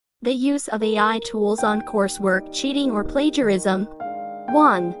The use of AI tools on coursework cheating or plagiarism.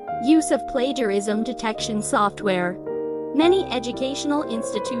 1. Use of plagiarism detection software. Many educational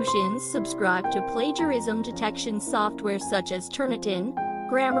institutions subscribe to plagiarism detection software such as Turnitin,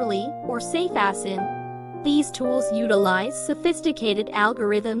 Grammarly, or SafeAsin. These tools utilize sophisticated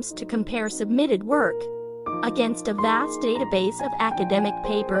algorithms to compare submitted work against a vast database of academic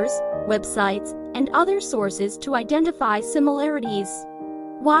papers, websites, and other sources to identify similarities.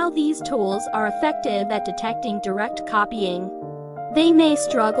 While these tools are effective at detecting direct copying, they may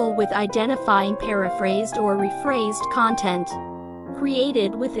struggle with identifying paraphrased or rephrased content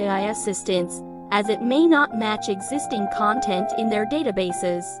created with AI assistance, as it may not match existing content in their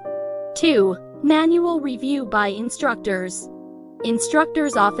databases. 2. Manual review by instructors.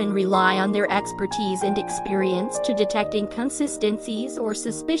 Instructors often rely on their expertise and experience to detect inconsistencies or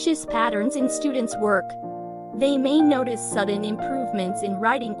suspicious patterns in students' work. They may notice sudden improvements in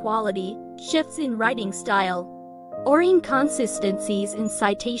writing quality, shifts in writing style, or inconsistencies in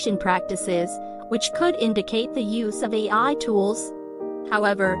citation practices, which could indicate the use of AI tools.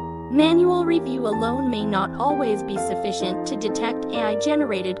 However, manual review alone may not always be sufficient to detect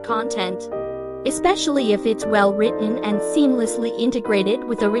AI-generated content, especially if it's well-written and seamlessly integrated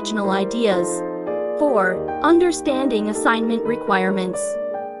with original ideas. 4. Understanding assignment requirements.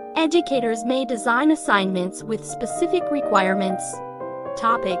 Educators may design assignments with specific requirements,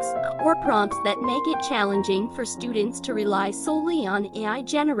 topics, or prompts that make it challenging for students to rely solely on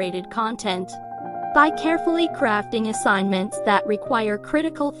AI-generated content. By carefully crafting assignments that require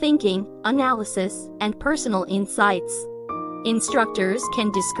critical thinking, analysis, and personal insights, instructors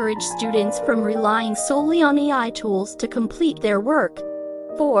can discourage students from relying solely on AI tools to complete their work.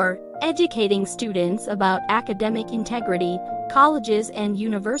 4. Educating students about academic integrity. Colleges and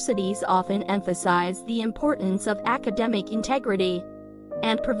universities often emphasize the importance of academic integrity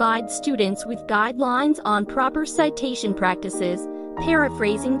and provide students with guidelines on proper citation practices,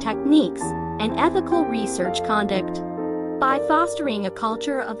 paraphrasing techniques, and ethical research conduct. By fostering a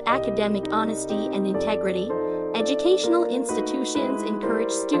culture of academic honesty and integrity, educational institutions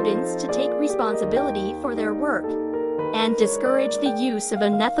encourage students to take responsibility for their work and discourage the use of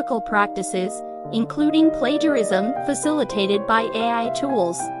unethical practices, including plagiarism facilitated by AI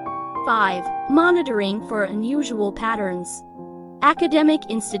tools. 5. Monitoring for unusual patterns. Academic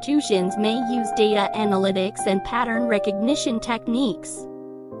institutions may use data analytics and pattern recognition techniques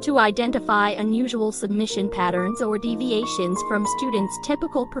to identify unusual submission patterns or deviations from students'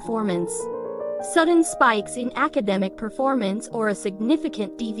 typical performance. Sudden spikes in academic performance or a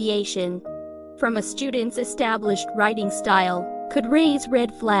significant deviation from a student's established writing style could raise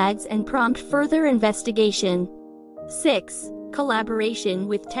red flags and prompt further investigation. 6. Collaboration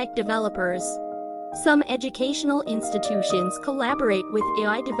with tech developers. Some educational institutions collaborate with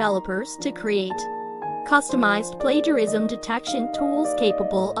AI developers to create customized plagiarism detection tools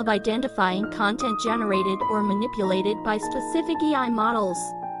capable of identifying content generated or manipulated by specific AI models.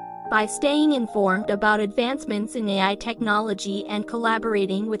 By staying informed about advancements in AI technology and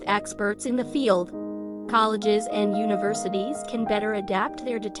collaborating with experts in the field, colleges and universities can better adapt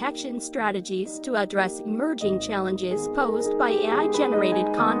their detection strategies to address emerging challenges posed by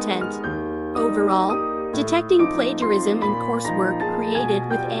AI-generated content. Overall, detecting plagiarism in coursework created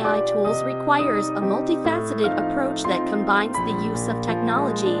with AI tools requires a multifaceted approach that combines the use of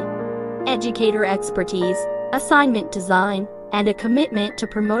technology, educator expertise, assignment design, and a commitment to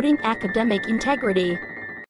promoting academic integrity.